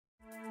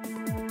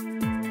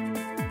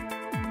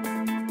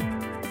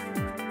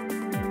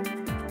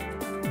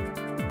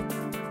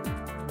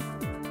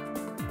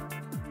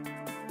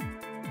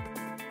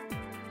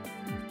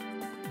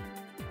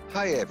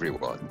Hi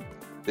everyone,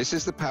 this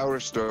is the Power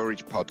of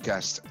Storage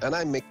podcast and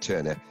I'm Mick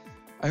Turner.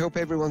 I hope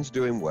everyone's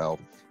doing well.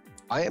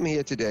 I am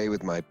here today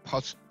with my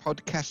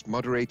podcast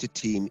moderator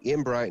team,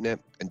 Ian Breitner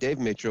and Dave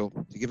Mitchell,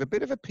 to give a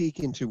bit of a peek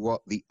into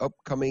what the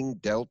upcoming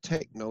Dell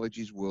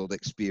Technologies World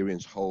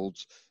experience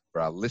holds for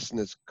our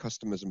listeners,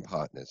 customers and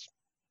partners.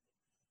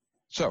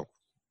 So,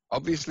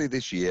 obviously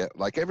this year,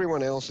 like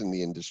everyone else in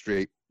the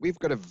industry, we've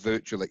got a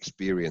virtual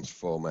experience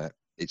format.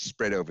 It's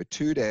spread over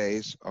 2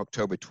 days,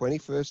 October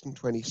 21st and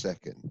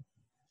 22nd.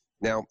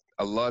 Now,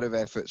 a lot of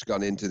effort's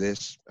gone into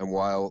this, and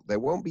while there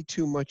won't be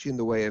too much in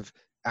the way of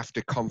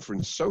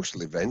after-conference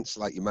social events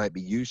like you might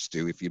be used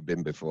to if you've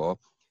been before,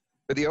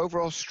 but the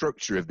overall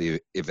structure of the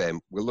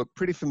event will look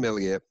pretty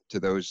familiar to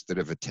those that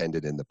have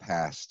attended in the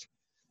past.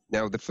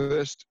 Now, the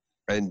first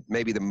and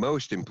maybe the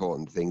most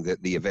important thing,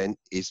 that the event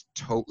is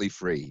totally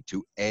free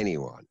to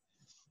anyone.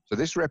 So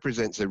this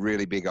represents a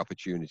really big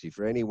opportunity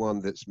for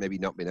anyone that's maybe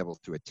not been able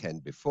to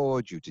attend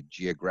before due to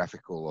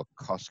geographical or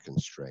cost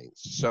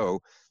constraints. So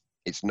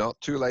it's not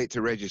too late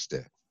to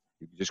register.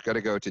 You've just got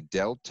to go to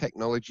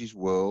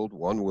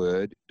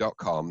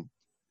delltechnologiesworld.com.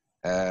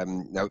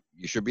 Now,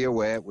 you should be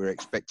aware we're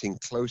expecting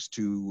close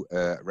to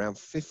around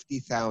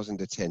 50,000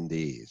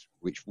 attendees,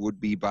 which would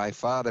be by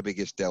far the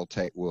biggest Dell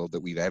Tech World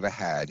that we've ever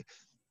had,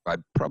 by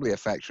probably a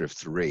factor of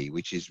 3,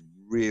 which is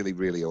really,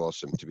 really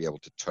awesome to be able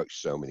to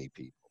touch so many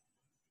people.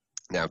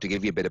 Now, to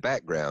give you a bit of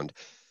background,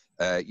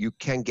 you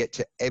can get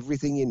to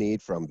everything you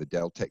need from the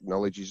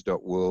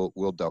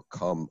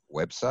delltechnologies.world.com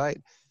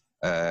website.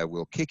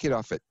 We'll kick it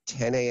off at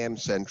 10 a.m.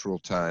 Central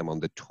Time on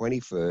the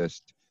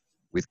 21st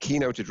with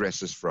keynote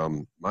addresses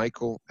from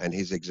Michael and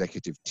his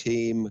executive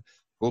team.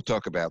 We'll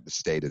talk about the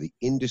state of the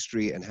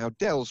industry and how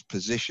Dell's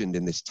positioned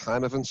in this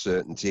time of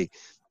uncertainty.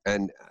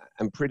 And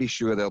I'm pretty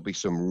sure there'll be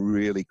some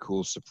really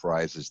cool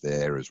surprises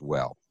there as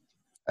well.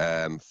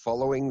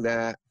 Following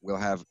that, we'll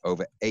have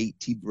over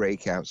 80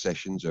 breakout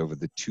sessions over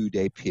the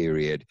 2-day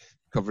period,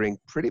 covering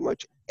pretty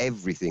much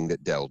everything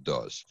that Dell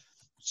does.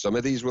 Some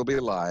of these will be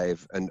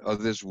live and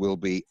others will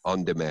be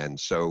on demand.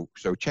 So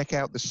check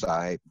out the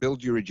site,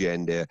 build your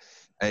agenda,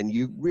 and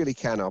you really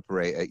can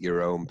operate at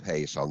your own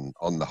pace on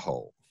the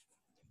whole.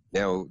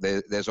 Now,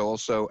 there's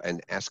also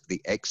an Ask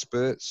the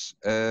Experts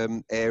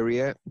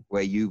area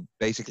where you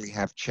basically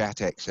have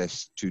chat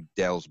access to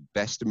Dell's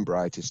best and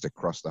brightest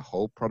across the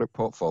whole product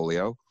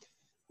portfolio.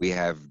 We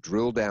have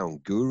drill down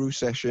guru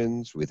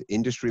sessions with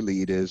industry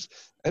leaders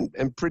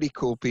and pretty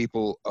cool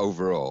people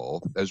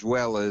overall, as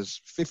well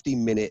as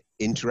 50-minute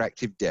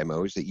interactive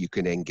demos that you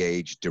can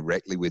engage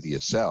directly with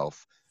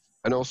yourself,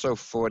 and also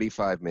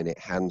 45-minute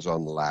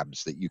hands-on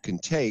labs that you can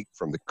take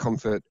from the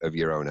comfort of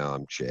your own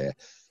armchair.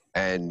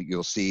 And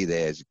you'll see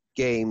there's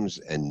games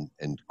and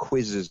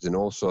quizzes and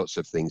all sorts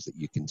of things that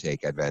you can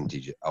take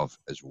advantage of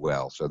as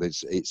well. So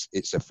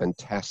it's a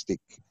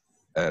fantastic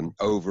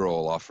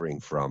overall offering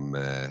from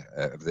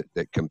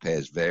that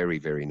compares very,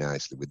 very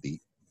nicely with the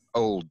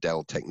old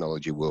Dell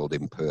Technology World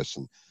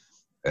in-person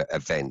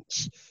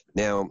events.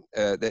 Now,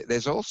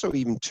 there's also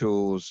even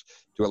tools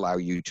to allow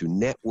you to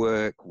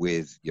network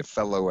with your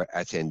fellow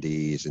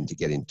attendees and to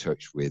get in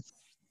touch with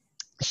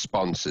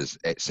sponsors,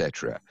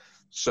 etc.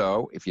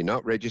 So if you're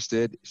not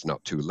registered, it's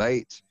not too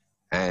late.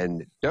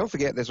 And don't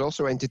forget, there's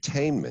also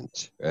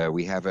entertainment.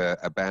 We have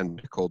a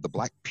band called the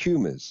Black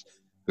Pumas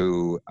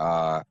who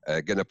are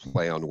going to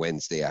play on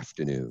Wednesday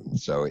afternoon.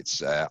 So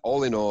it's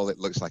all in all, it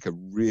looks like a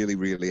really,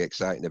 really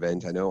exciting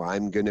event. I know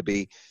I'm going to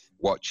be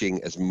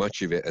watching as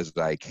much of it as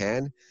I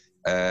can.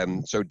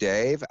 So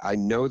Dave, I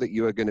know that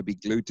you are going to be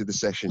glued to the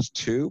sessions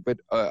too, but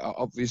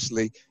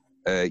obviously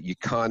you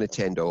can't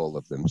attend all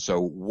of them.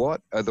 So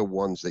what are the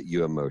ones that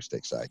you are most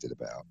excited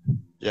about?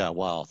 Yeah,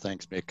 wow,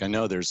 thanks, Mick. I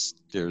know there's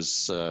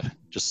just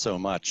so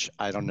much.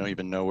 I don't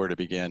even know where to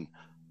begin.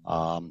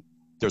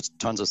 There's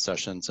tons of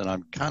sessions, and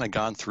I've kind of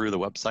gone through the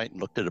website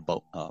and looked at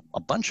about a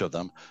bunch of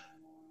them.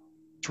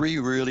 3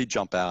 really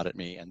jump out at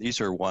me, and these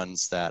are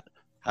ones that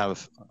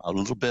have a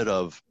little bit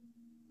of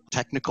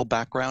technical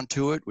background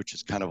to it, which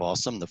is kind of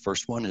awesome. The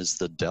first one is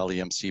the Dell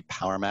EMC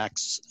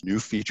PowerMax, new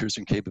features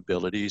and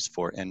capabilities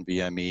for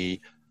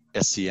NVMe,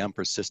 SCM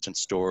persistent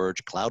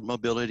storage, cloud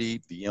mobility,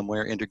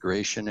 VMware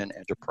integration, and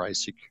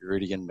enterprise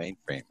security and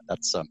mainframe.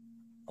 That's a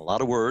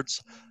lot of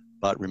words,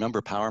 but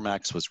remember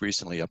PowerMax was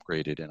recently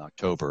upgraded in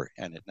October,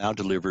 and it now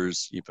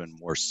delivers even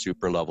more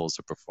super levels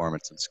of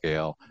performance and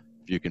scale,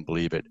 if you can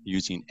believe it,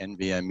 using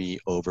NVMe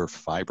over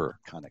fiber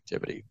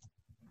connectivity.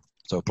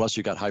 So plus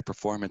you got high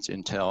performance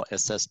Intel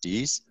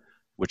SSDs,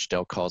 which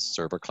Dell calls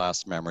server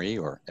class memory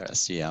or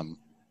SCM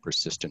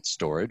persistent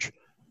storage.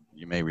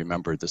 You may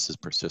remember this is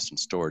persistent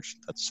storage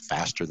that's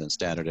faster than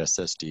standard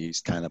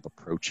SSDs, kind of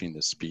approaching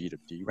the speed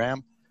of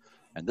DRAM.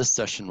 And this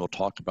session will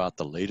talk about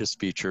the latest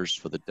features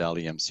for the Dell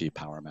EMC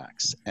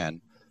PowerMax. And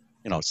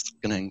it's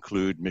going to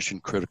include mission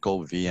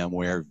critical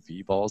VMware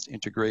vVols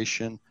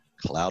integration,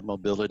 cloud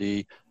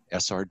mobility,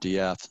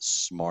 SRDF,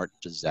 smart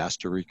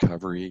disaster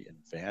recovery,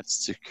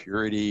 advanced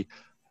security.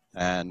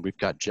 And we've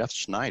got Jeff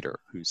Schneider,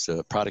 who's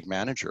the product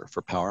manager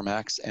for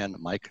PowerMax, and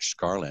Mike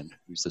Scarlin,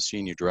 who's the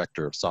senior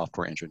director of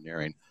software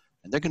engineering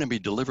And they're going to be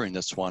delivering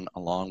this one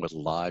along with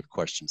live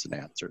questions and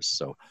answers.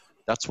 So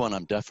that's one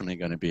I'm definitely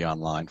going to be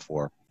online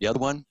for. The other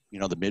one,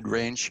 the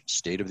mid-range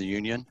State of the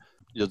Union,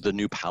 the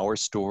new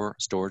PowerStore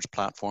storage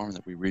platform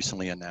that we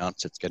recently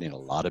announced. It's getting a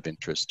lot of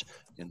interest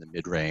in the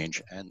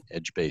mid-range and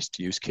edge-based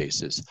use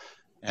cases.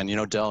 And,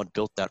 Dell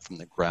built that from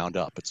the ground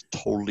up. It's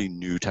totally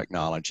new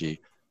technology,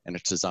 and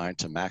it's designed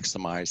to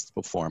maximize the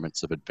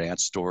performance of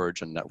advanced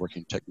storage and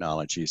networking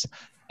technologies.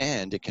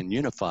 And it can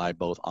unify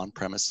both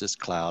on-premises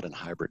cloud and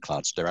hybrid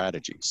cloud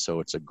strategies. So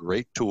it's a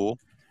great tool,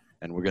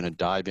 and we're going to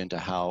dive into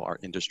how our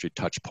industry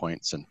touch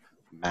points and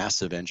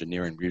massive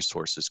engineering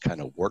resources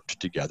kind of worked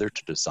together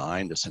to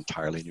design this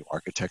entirely new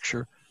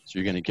architecture. So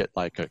you're going to get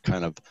like a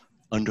kind of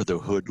under the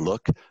hood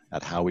look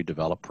at how we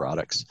develop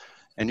products.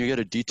 And you get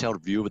a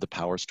detailed view of the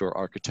PowerStore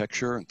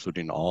architecture,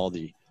 including all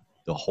the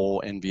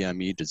whole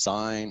NVMe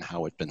design,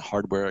 how it's been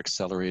hardware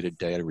accelerated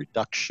data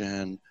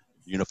reduction,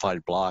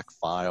 unified block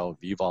file,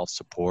 vVol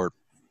support,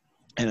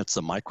 and it's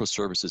a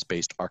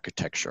microservices-based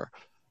architecture.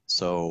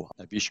 So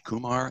Avish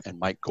Kumar and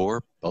Mike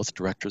Gore, both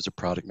directors of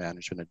product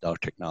management at Dell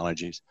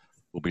Technologies,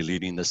 will be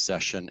leading this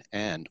session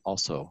and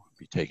also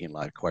be taking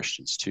live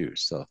questions too.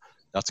 So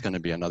that's going to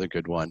be another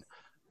good one.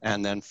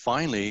 And then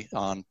finally,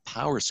 on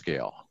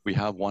PowerScale, we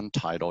have one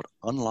titled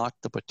Unlock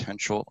the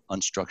Potential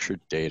Unstructured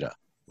Data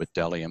with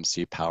Dell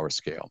EMC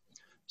PowerScale.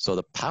 So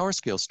the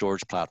PowerScale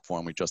storage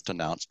platform we just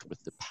announced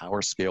with the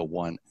PowerScale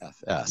 1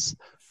 FS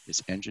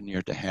is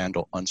engineered to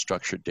handle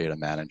unstructured data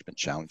management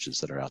challenges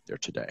that are out there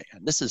today.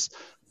 And this is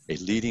a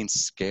leading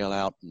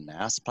scale-out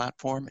NAS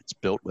platform. It's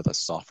built with a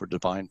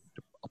software-defined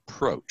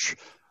approach.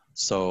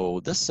 So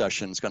this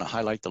session is going to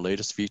highlight the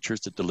latest features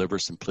to deliver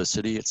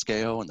simplicity at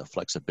scale and the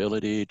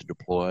flexibility to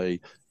deploy,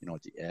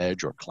 at the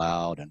edge or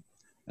cloud. And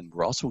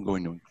we're also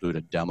going to include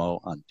a demo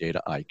on Data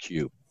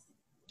IQ.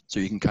 So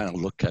you can kind of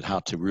look at how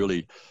to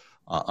really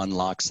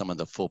unlock some of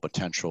the full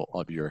potential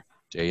of your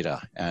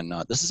data. And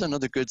this is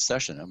another good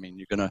session. I mean,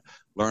 you're going to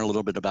learn a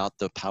little bit about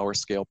the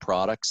PowerScale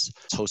products.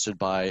 It's hosted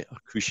by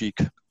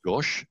Kaushik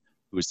Ghosh,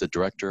 who is the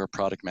Director of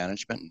Product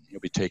Management, and he'll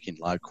be taking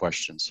live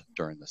questions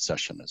during the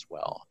session as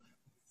well.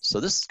 So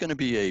this is going to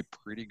be a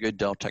pretty good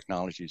Dell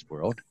Technologies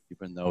world,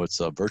 even though it's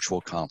a virtual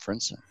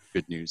conference.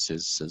 Good news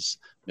is, as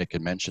Mick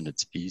had mentioned,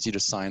 it's easy to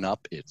sign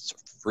up, it's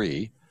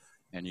free,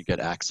 and you get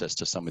access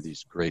to some of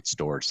these great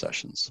storage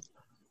sessions.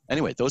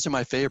 Anyway, those are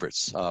my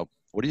favorites. What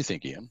do you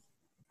think, Ian?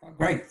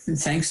 Great.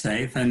 Thanks,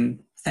 Dave. And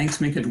thanks,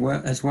 Mick,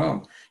 as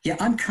well. Yeah,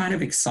 I'm kind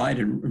of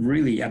excited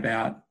really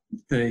about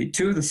the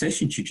two of the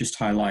sessions you just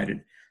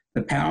highlighted,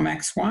 the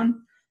PowerMax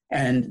one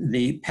and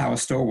the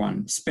PowerStore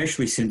one,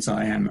 especially since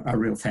I am a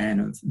real fan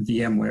of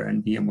VMware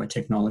and VMware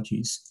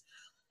technologies.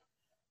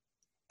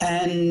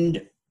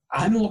 And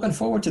I'm looking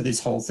forward to this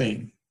whole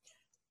thing.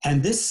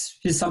 And this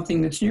is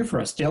something that's new for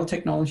us. Dell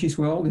Technologies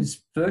World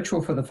is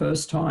virtual for the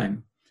first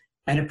time,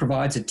 and it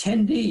provides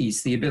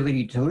attendees the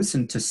ability to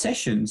listen to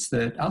sessions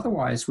that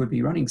otherwise would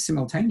be running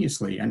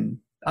simultaneously. And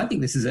I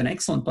think this is an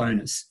excellent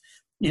bonus.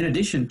 In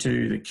addition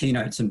to the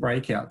keynotes and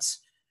breakouts,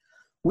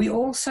 we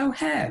also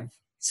have,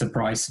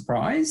 surprise,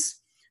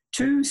 surprise,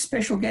 two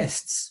special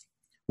guests,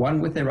 one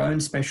with their own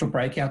special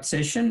breakout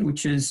session,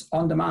 which is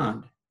on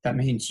demand. That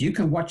means you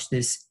can watch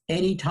this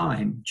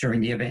anytime during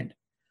the event.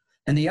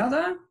 And the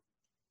other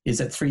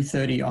is at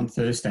 3:30 on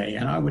Thursday,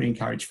 and I would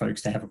encourage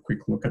folks to have a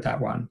quick look at that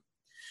one.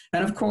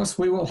 And of course,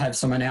 we will have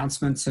some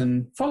announcements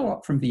and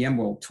follow-up from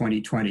VMworld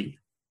 2020.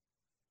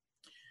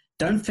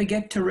 Don't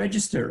forget to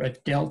register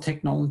at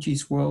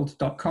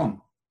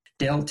delltechnologiesworld.com,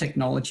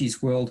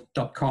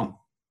 delltechnologiesworld.com.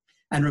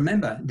 And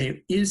remember, there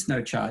is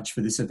no charge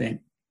for this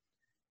event.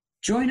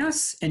 Join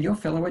us and your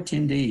fellow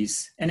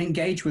attendees and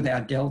engage with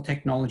our Dell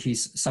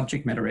Technologies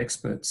subject matter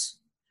experts.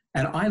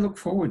 And I look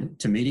forward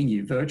to meeting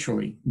you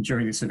virtually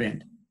during this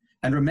event.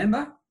 And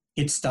remember,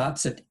 it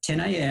starts at 10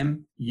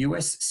 a.m.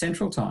 US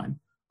Central Time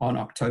on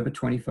October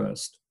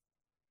 21st.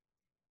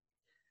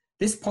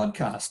 This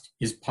podcast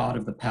is part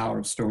of the Power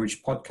of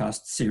Storage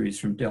podcast series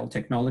from Dell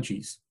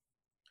Technologies.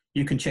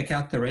 You can check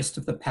out the rest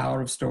of the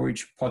Power of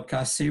Storage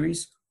podcast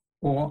series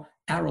or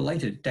our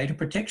related data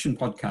protection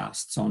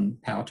podcasts on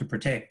Power to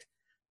Protect,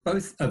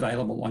 both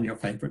available on your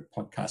favorite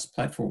podcast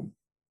platform.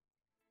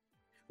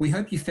 We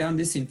hope you found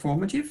this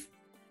informative,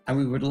 and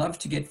we would love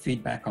to get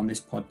feedback on this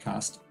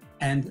podcast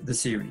and the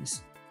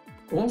series.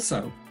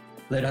 Also,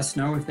 let us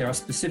know if there are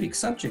specific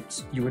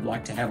subjects you would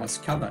like to have us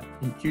cover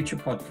in future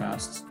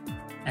podcasts.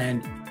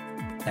 And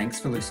thanks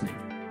for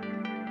listening.